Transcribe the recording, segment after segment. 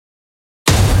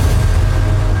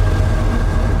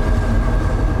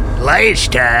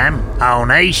Last time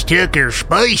on Ace Tucker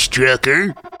Space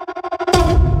Trucker.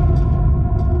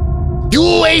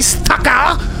 You, Ace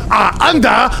Tucker, are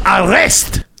under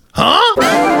arrest. Huh?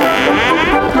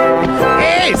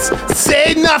 Ace,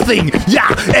 say nothing.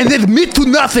 Yeah, and admit to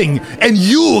nothing. And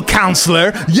you,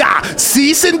 counselor,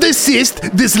 cease and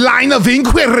desist this line of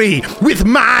inquiry with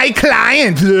my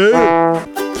client.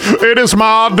 It is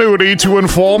my duty to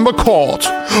inform the court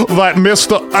that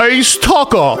Mr. Ace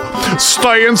Tucker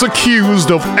stands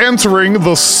accused of entering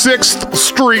the 6th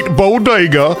Street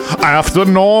Bodega after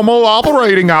normal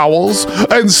operating hours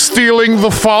and stealing the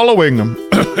following. 1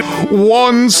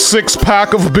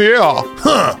 6-pack of beer,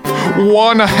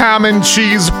 1 ham and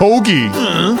cheese hoagie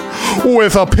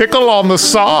with a pickle on the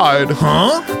side,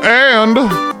 and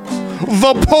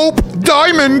the Pope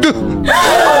Diamond.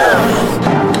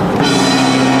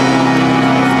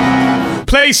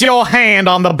 Place your hand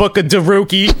on the Book of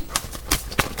Daruki.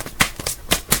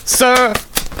 Sir,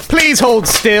 please hold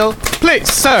still. Please,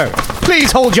 sir,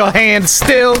 please hold your hand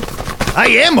still. I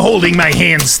am holding my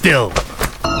hand still.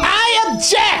 I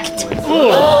object!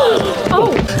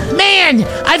 Man,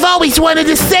 I've always wanted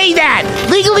to say that.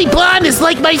 Legally Blonde is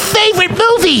like my favorite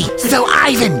movie. So,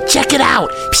 Ivan, check it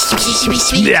out.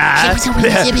 Yeah.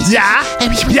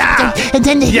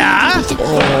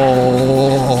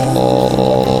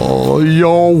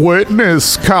 Your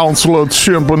witness, Counselor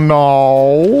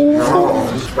Chimpanow.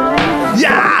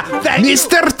 Yeah,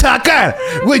 Mr. Tucker,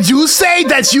 would you say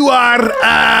that you are,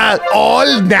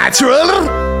 all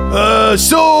natural?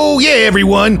 So,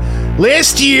 everyone.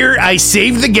 Last year, I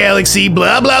saved the galaxy,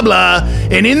 blah, blah, blah,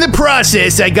 and in the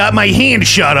process, I got my hand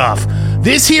shot off.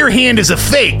 This here hand is a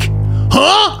fake.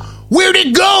 Huh? Where'd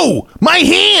it go? My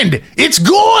hand! It's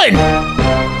gone!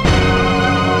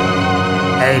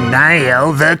 And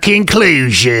now the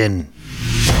conclusion.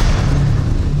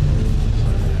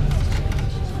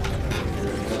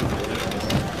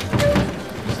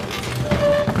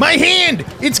 My hand!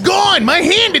 It's gone! My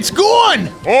hand! It's gone!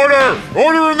 Order!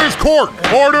 Order in this court!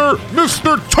 Order!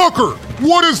 Mr. Tucker!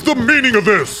 What is the meaning of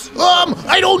this?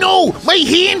 I don't know! My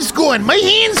hand's gone! My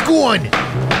hand's gone!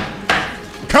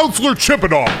 Counselor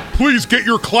Chimpanow, please get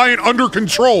your client under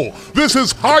control. This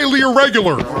is highly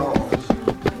irregular.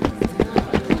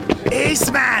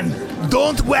 Ace Man,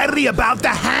 don't worry about the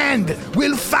hand.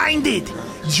 We'll find it.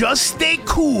 Just stay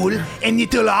cool, and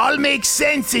it'll all make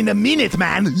sense in a minute,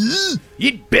 man.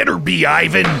 It better be,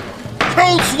 Ivan.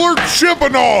 Counselor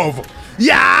Chimpanow!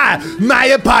 Yeah, my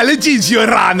apologies,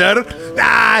 Your Honor.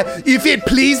 If it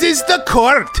pleases the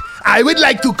court, I would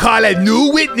like to call a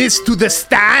new witness to the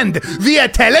stand via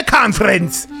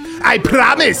teleconference. I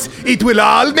promise it will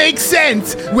all make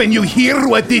sense when you hear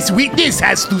what this witness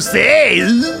has to say.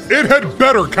 It had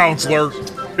better, Counselor.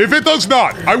 If it does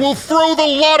not, I will throw the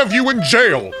lot of you in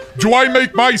jail. Do I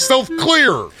make myself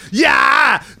clear?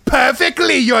 Yeah,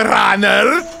 perfectly, Your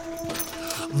Honor.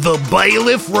 The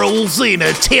bailiff rolls in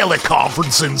a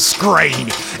teleconferencing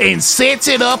screen and sets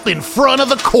it up in front of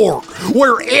the court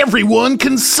where everyone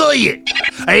can see it.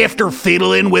 After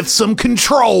fiddling with some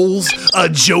controls, a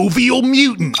jovial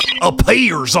mutant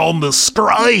appears on the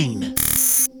screen.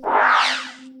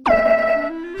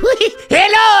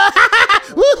 Hello!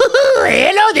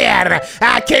 Hello there!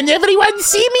 Can everyone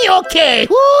see me okay?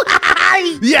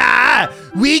 Yeah,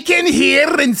 we can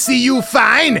hear and see you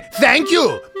fine. Thank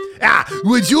you.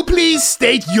 Would you please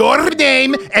state your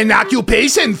name and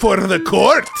occupation for the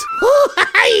court?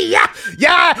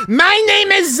 Yeah, my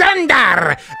name is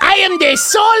Xandar. I am the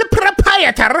sole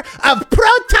proprietor of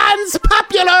Proton's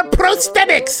Popular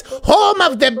Prosthetics, home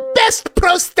of the best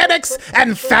prosthetics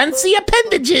and fancy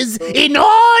appendages in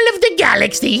all of the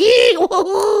galaxy.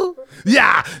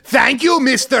 Yeah, thank you,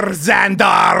 Mr.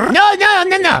 Xandar.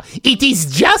 No. It is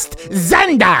just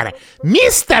Xandar.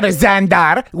 Mr.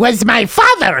 Xandar was my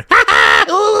father.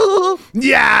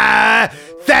 Yeah,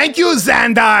 thank you,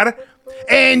 Xandar.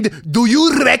 And do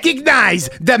you recognize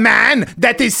the man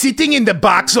that is sitting in the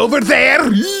box over there?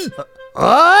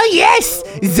 Oh, yes.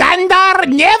 Xandar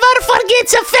never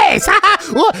forgets a face.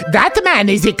 That man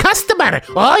is a customer.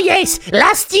 Oh, yes.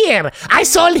 Last year, I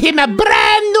sold him a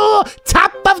brand new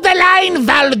top-of-the-line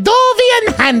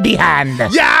Valdovian handy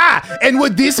hand. Yeah, and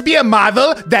would this be a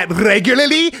model that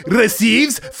regularly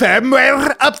receives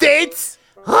firmware updates?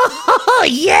 Oh,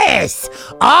 yes!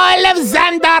 All of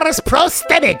Xandar's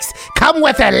prosthetics come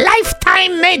with a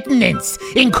lifetime maintenance,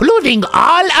 including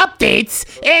all updates.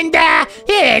 And,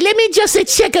 here, let me just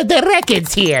check out the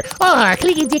records here. Oh,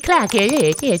 clickety-clack,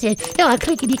 yes. Oh,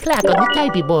 clickety-clack on the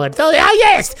typing board. Oh,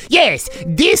 yes.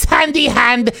 This handy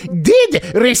hand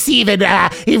did receive it.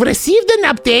 He received an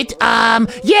update.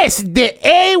 Yes, the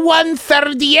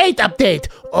A138 update.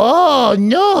 Oh,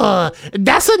 no,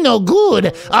 that's no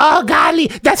good. Oh, golly,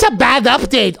 that's a bad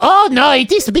update. Oh, no, it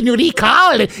has been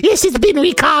recalled. Yes, it's been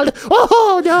recalled.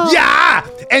 Oh, no. Yeah,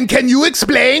 and can you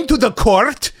explain to the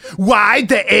court why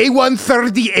the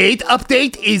A138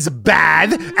 update is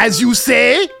bad, as you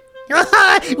say?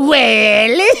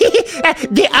 Well,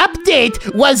 the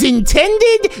update was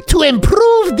intended to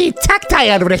improve the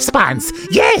tactile response.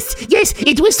 Yes,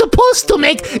 it was supposed to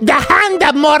make the hand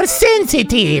more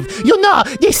sensitive. You know,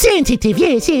 the sensitive,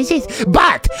 yes.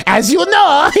 But, as you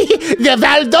know, the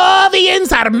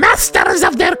Valdovians are masters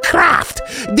of their craft.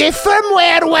 The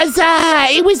firmware was,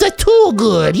 too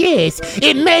good, yes.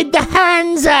 It made the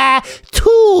hands,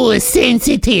 too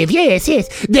sensitive, yes.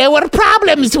 There were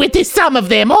problems with some of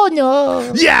them, oh no.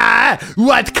 Yeah,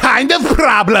 what kind of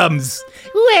problems?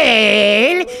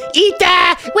 Well,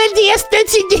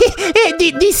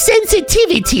 the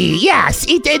sensitivity, yes,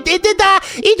 it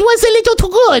was a little too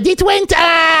good. It went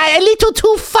a little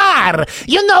too far.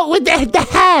 You know, with the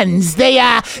hands, they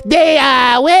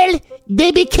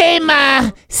became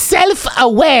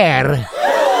self-aware.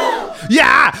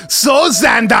 Yeah, so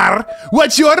Xandar,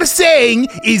 what you're saying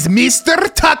is Mr.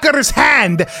 Tucker's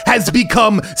hand has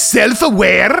become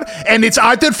self-aware and it's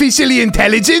artificially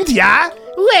intelligent, yeah?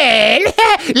 Well,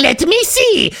 let me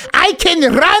see. I can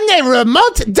run a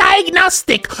remote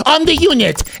diagnostic on the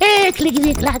unit.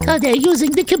 Click-click-clack, they're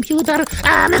using the computer.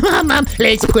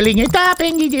 Let's pulling it up,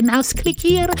 and the mouse click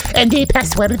here, and the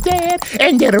password there,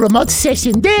 and the remote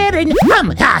session there, and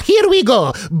here we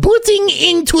go. Booting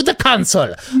into the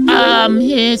console.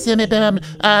 Yes,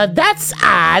 that's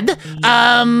odd.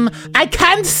 I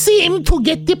can't seem to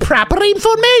get the proper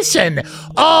information.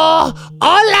 All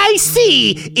I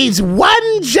see is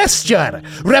one gesture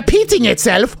repeating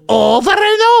itself over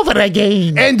and over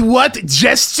again. And what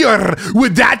gesture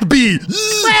would that be?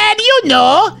 Well, you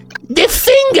know, the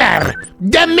finger,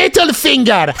 the middle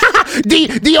finger,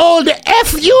 the old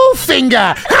FU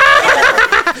finger.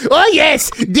 Oh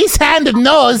yes, this hand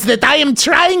knows that I am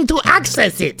trying to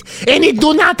access it, and it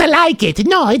do not like it.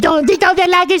 No, it don't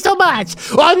like it so much.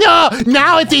 Oh no,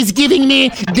 now it is giving me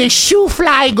the shoe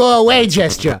fly go away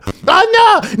gesture.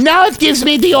 Oh no, now it gives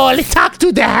me the old talk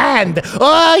to the hand.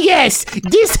 Oh yes,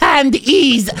 this hand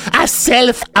is a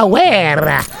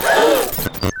self-aware.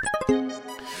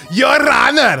 Your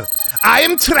Honor, I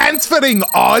am transferring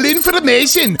all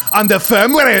information on the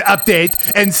firmware update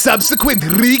and subsequent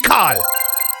recall.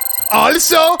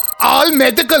 Also, all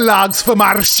medical logs from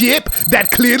our ship that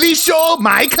clearly show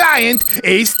my client,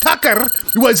 Ace Tucker,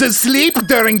 was asleep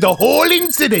during the whole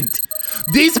incident.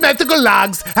 These medical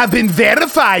logs have been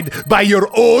verified by your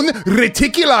own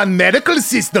Reticulon medical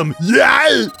system.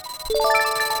 Yeah.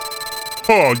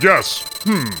 Oh, yes.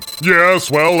 Yes,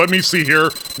 well, let me see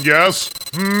here. Yes.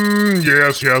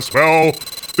 Yes. Well,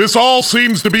 this all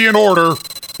seems to be in order.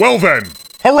 Well then,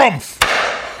 harumph!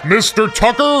 Mr.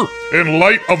 Tucker, in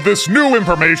light of this new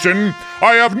information,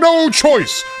 I have no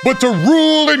choice but to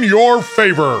rule in your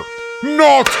favor.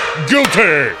 Not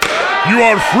guilty. You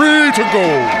are free to go.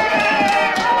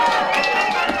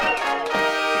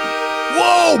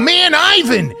 Whoa, man,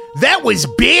 Ivan, that was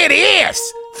badass.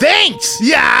 Thanks.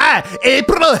 Yeah,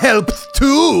 April helped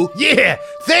too. Yeah,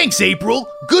 thanks, April.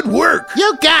 Good work.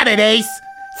 You got it, Ace.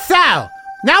 So,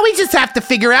 now we just have to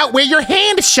figure out where your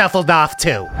hand shuffled off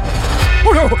to.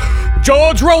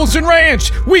 George Rosen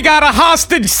Ranch, we got a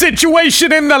hostage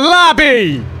situation in the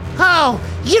lobby. Oh,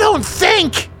 you don't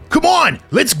think? Come on,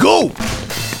 let's go.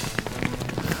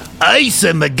 Ace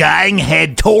and the gang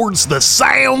head towards the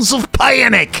sounds of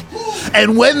panic.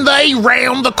 And when they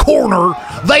round the corner,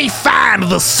 they find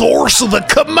the source of the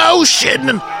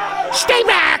commotion. Stay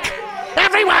back!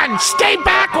 Everyone, stay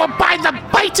back, or by the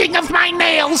biting of my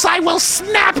nails, I will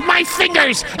snap my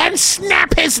fingers and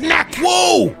snap his neck.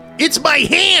 Whoa! It's my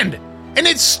hand, and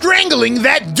it's strangling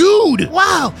that dude.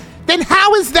 Wow, then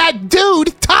how is that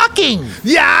dude talking?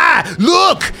 Yeah,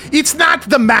 look, it's not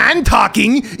the man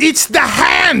talking, it's the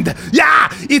hand. Yeah,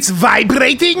 it's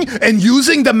vibrating and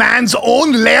using the man's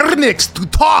own larynx to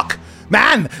talk.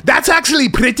 Man, that's actually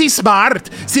pretty smart,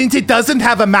 since it doesn't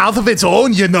have a mouth of its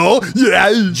own, you know?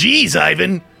 Yeah. Jeez,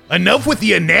 Ivan, enough with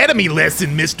the anatomy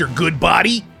lesson, Mr.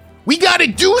 Goodbody. We gotta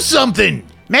do something.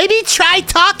 Maybe try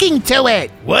talking to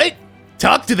it. What?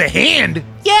 Talk to the hand?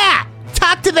 Yeah,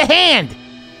 talk to the hand.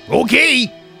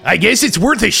 Okay, I guess it's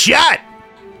worth a shot.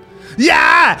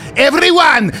 Yeah,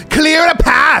 everyone, clear a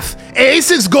path.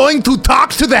 Ace is going to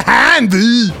talk to the hand.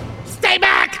 Stay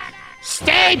back!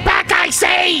 Stay back, I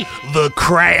say! The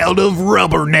crowd of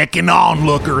rubbernecking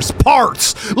onlookers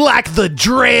parts like the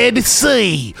Dread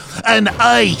Sea, and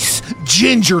Ace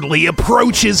gingerly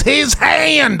approaches his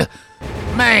hand.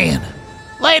 Man,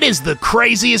 That is the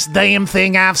craziest damn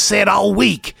thing I've said all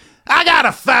week. I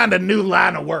gotta find a new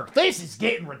line of work. This is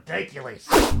getting ridiculous.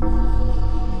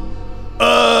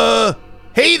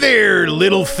 Hey there,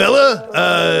 little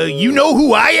fella. You know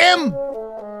who I am?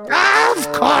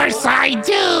 Of course I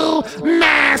do,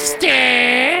 Master.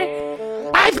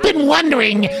 I've been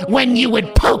wondering when you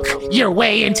would poke your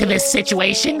way into this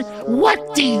situation.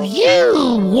 What do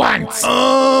you want?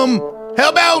 How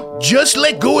about just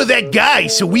let go of that guy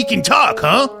so we can talk,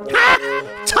 huh?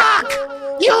 Huh? Talk?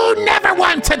 You never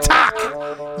want to talk.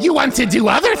 You want to do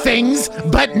other things,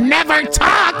 but never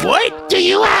talk. What? Do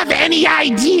you have any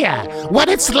idea what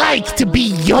it's like to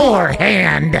be your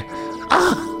hand?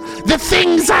 The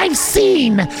things I've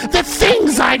seen, the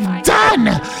things I've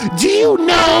done. Do you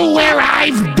know where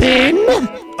I've been?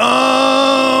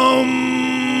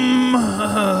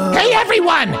 Hey,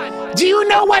 everyone! Do you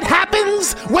know what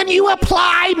happens when you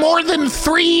apply more than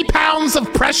 3 pounds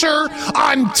of pressure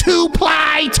on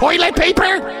 2-ply toilet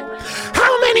paper?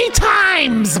 How many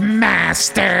times,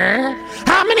 Master?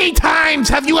 How many times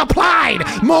have you applied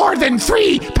more than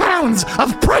 3 pounds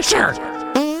of pressure?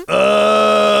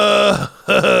 How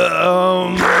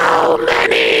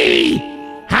many?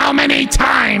 How many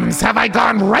times have I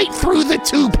gone right through the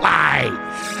 2-ply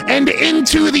and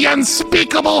into the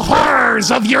unspeakable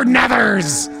horrors of your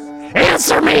nethers?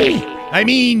 Answer me! I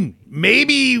mean,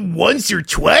 maybe once or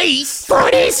twice.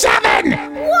 47!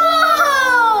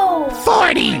 Whoa!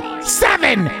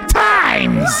 47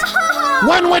 times! Whoa!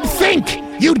 One would think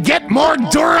you'd get more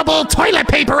durable toilet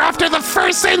paper after the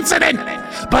first incident.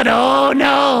 But oh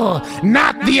no,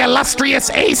 not the illustrious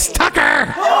Ace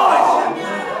Tucker.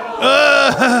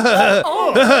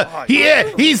 Yeah,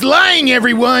 he's lying,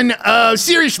 everyone.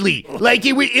 Seriously, like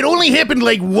it only happened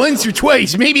like once or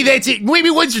twice. Maybe that's it.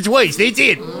 Maybe once or twice. That's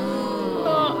it.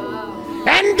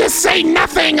 And to say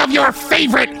nothing of your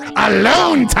favorite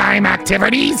alone time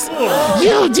activities,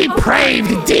 you depraved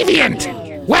deviant.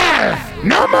 Well,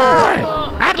 no more.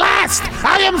 At last,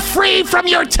 I am free from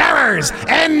your terrors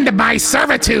and my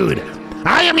servitude.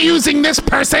 I am using this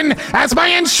person as my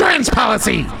insurance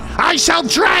policy. I shall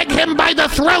drag him by the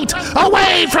throat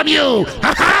away from you.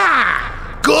 Ha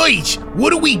ha! Guys,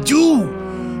 what do we do?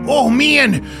 Oh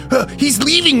man, he's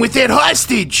leaving with that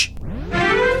hostage.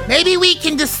 Maybe we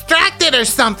can distract it or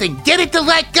something. Get it to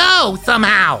let go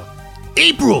somehow.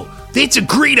 April, that's a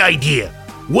great idea.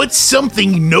 What's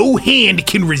something no hand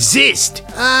can resist?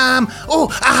 A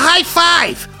high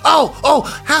five.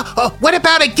 What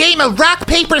about a game of rock,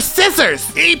 paper,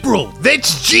 scissors? April,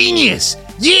 that's genius.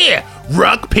 Yeah,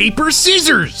 rock, paper,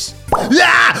 scissors.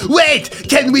 Wait,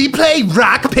 can we play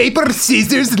rock, paper,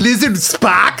 scissors, lizard,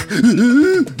 Spock?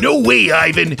 No way,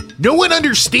 Ivan. No one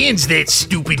understands that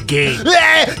stupid game.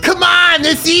 Come on,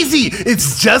 it's easy.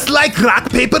 It's just like rock,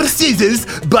 paper, scissors,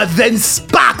 but then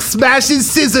Spock smashes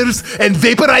scissors and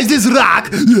vaporizes rock.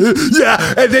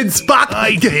 And then Spock...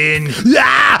 Ivan.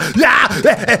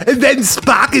 And then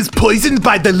Spock is poisoned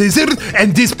by the lizard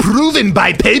and disproven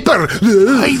by paper.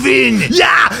 Ivan.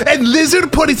 Yeah, and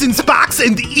lizard poisons Spock's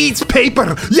and eats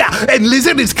paper. Yeah, and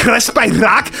lizard is crushed by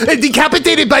rock and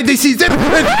decapitated by the scissor.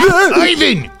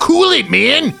 Ivan, cool it,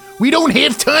 man. We don't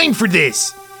have time for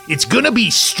this. It's gonna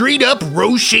be straight up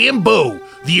Rochambeau,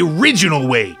 the original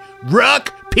way.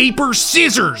 Rock, paper,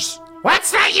 scissors.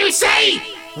 What's that you say?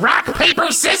 Rock,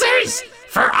 paper, scissors?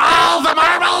 For all the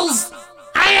marbles?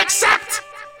 I accept.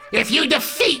 If you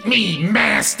defeat me,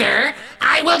 Master,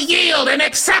 I will yield and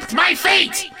accept my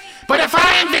fate. But if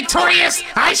I am victorious,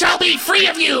 I shall be free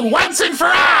of you once and for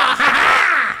all. Ha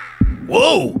ha!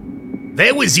 Whoa,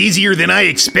 that was easier than I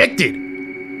expected.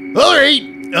 All right,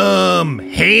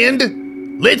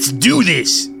 hand, let's do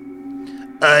this.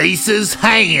 Ace's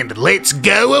hand lets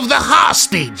go of the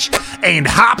hostage and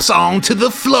hops onto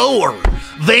the floor,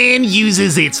 then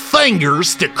uses its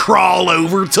fingers to crawl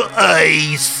over to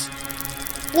Ace.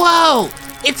 Whoa!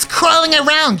 It's crawling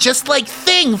around just like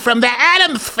Thing from the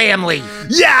Addams Family.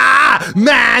 Yeah,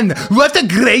 man, what a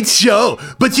great show.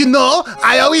 But you know,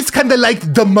 I always kind of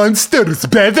liked the Munsters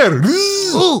better.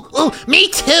 Ooh, me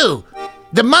too.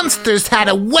 The Munsters had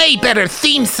a way better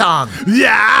theme song.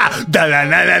 Yeah. Guys,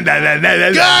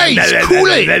 cool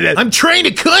it. I'm trying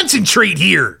to concentrate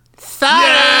here. Sorry.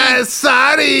 Yeah,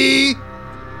 sorry.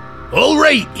 All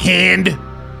right, hand.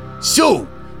 So,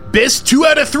 best 2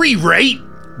 out of 3, right?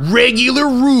 Regular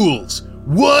rules.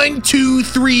 1, 2,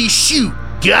 3, shoot.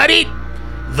 Got it?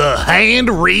 The hand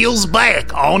reels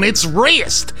back on its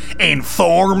wrist and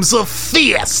forms a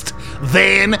fist,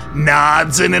 then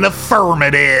nods in an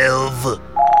affirmative.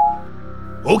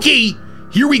 Okay,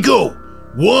 here we go.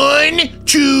 1,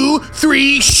 2,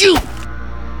 3, shoot.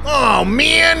 Oh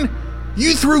man,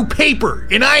 You threw paper,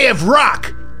 and I have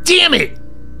rock. Damn it!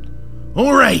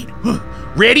 All right,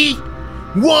 ready?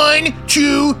 1,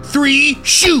 2, 3,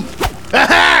 shoot!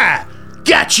 Aha!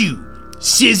 Got you!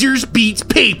 Scissors beats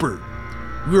paper.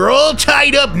 We're all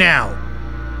tied up now.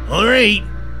 All right,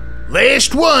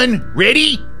 last one.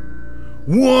 Ready?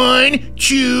 1,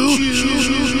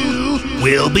 2.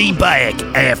 We'll be back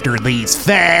after these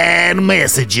fine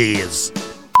messages.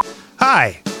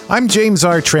 Hi, I'm James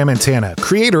R. Tramontana,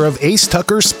 creator of Ace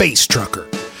Tucker Space Trucker.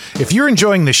 If you're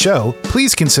enjoying the show,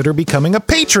 please consider becoming a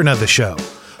patron of the show.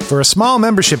 For a small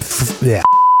membership fee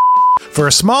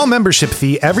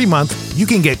every month, you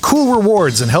can get cool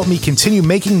rewards and help me continue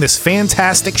making this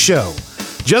fantastic show.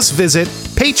 Just visit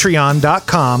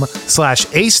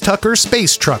patreon.com/Ace Tucker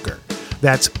Space Trucker.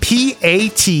 That's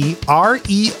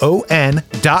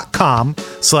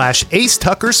patreon.com/Ace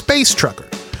Tucker Space Trucker.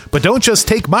 But don't just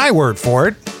take my word for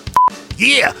it.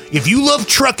 Yeah, if you love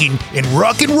trucking and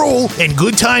rock and roll and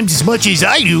good times as much as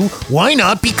I do, why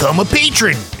not become a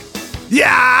patron?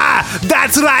 Yeah,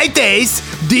 that's right, Ace.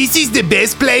 This is the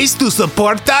best place to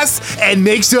support us and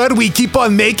make sure we keep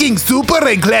on making super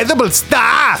incredible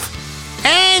stuff.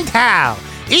 And how?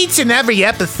 Each and every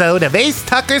episode of Ace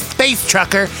Tucker Space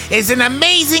Trucker is an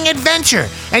amazing adventure,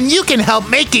 and you can help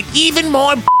make it even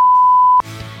more.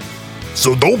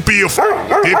 So don't be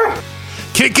afraid.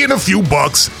 Kick in a few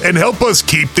bucks and help us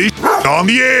keep this on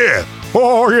the air.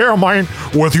 Oh, yeah, man.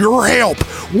 With your help,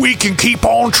 we can keep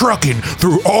on trucking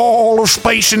through all of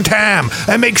space and time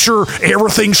and make sure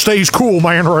everything stays cool,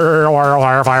 man.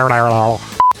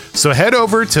 So head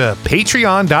over to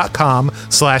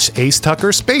patreon.com/Ace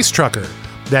Tucker Space Trucker.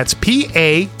 That's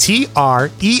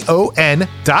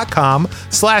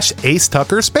patreon.com/Ace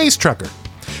Tucker Space Trucker.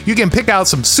 You can pick out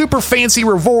some super fancy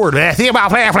rewards.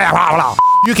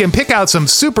 You can pick out some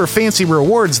super fancy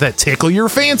rewards that tickle your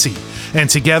fancy. And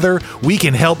together, we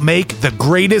can help make the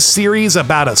greatest series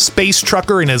about a space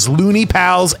trucker and his loony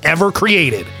pals ever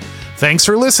created. Thanks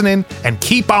for listening, and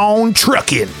keep on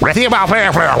trucking.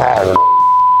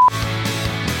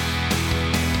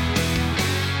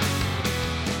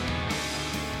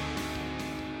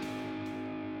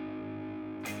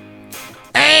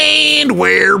 And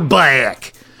we're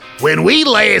back. When we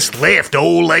last left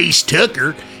old Ace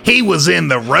Tucker, he was in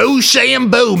the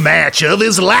Rochambeau match of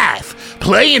his life,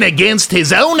 playing against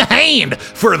his own hand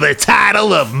for the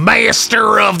title of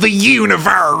Master of the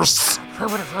Universe.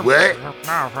 What?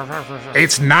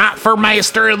 It's not for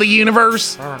Master of the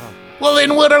Universe? Well,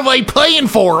 then what are they playing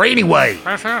for anyway?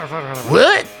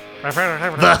 What?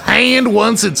 The hand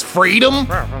wants its freedom?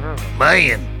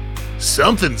 Man,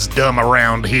 something's dumb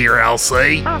around here, I'll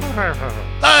say.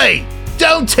 Hey!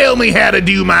 Don't tell me how to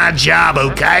do my job,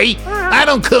 okay? I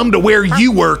don't come to where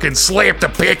you work and slap the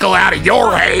pickle out of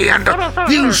your hand.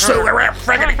 You so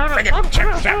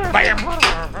friggin' bam.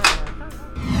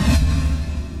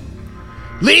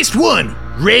 Last one.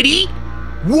 Ready?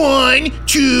 1,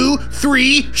 2,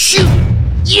 3, shoot!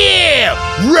 Yeah!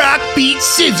 Rock beats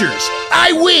scissors.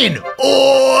 I win.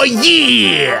 Oh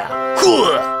yeah!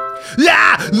 Huh.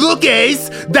 Ah, look, Ace!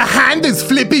 The hand is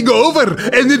flipping over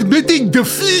and admitting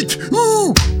defeat!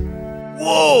 Ooh.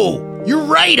 Whoa! You're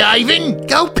right, Ivan!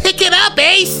 Go pick it up,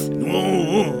 Ace!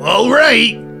 Oh, all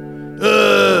right.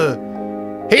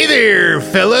 Hey there,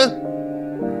 fella.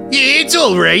 Yeah, it's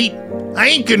all right. I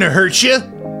ain't gonna hurt you.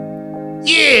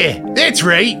 Yeah, that's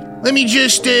right. Let me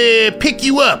just, pick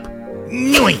you up.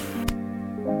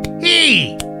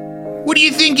 Hey! What do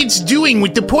you think it's doing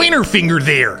with the pointer finger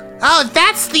there? Oh,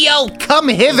 that's the old come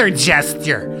hither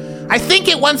gesture. I think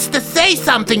it wants to say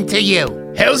something to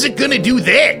you. How's it gonna do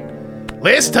that?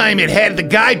 Last time it had the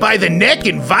guy by the neck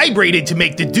and vibrated to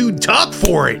make the dude talk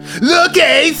for it. Look,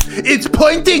 Ace, it's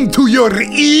pointing to your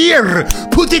ear.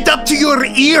 Put it up to your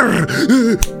ear.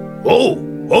 Oh,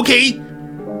 okay.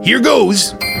 Here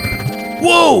goes.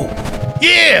 Whoa!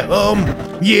 Yeah,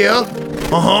 yeah.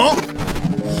 Uh-huh.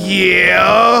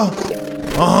 Yeah.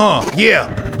 Uh-huh, yeah.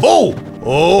 Oh!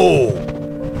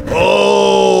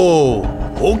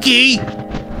 Okay.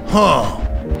 Huh.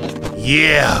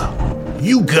 Yeah.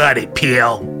 You got it,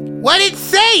 pal. What'd it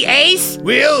say, Ace?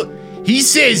 Well, he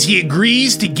says he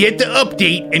agrees to get the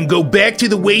update and go back to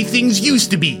the way things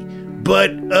used to be. But,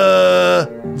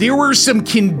 there were some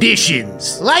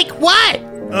conditions. Like what?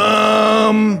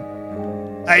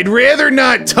 I'd rather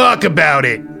not talk about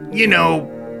it. You know,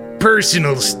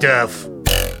 personal stuff.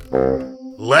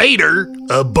 Later,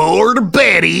 aboard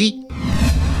Betty.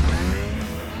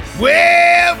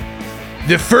 Well,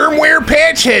 the firmware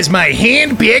patch has my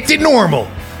hand back to normal.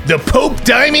 The Pope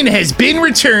Diamond has been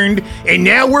returned, and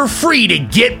now we're free to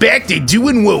get back to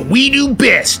doing what we do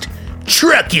best.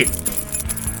 Truck it.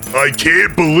 I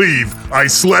can't believe I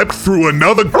slept through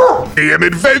another damn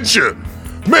adventure.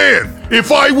 Man,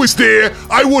 if I was there,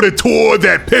 I would have tore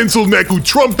that pencil neck who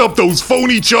trumped up those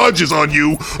phony charges on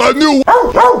you a new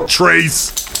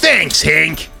Trace. Thanks,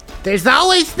 Hank. There's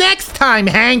always next time,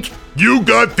 Hank. You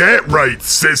got that right,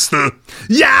 sister.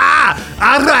 Yeah,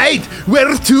 all right.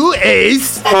 Where to,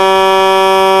 Ace?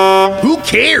 Who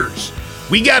cares?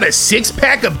 We got a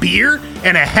 6-pack of beer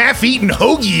and a half-eaten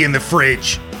hoagie in the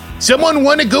fridge. Someone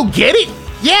want to go get it?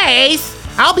 Yeah, Ace.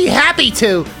 I'll be happy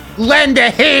to lend a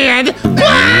hand.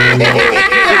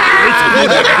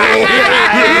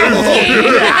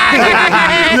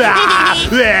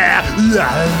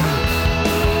 Yeah.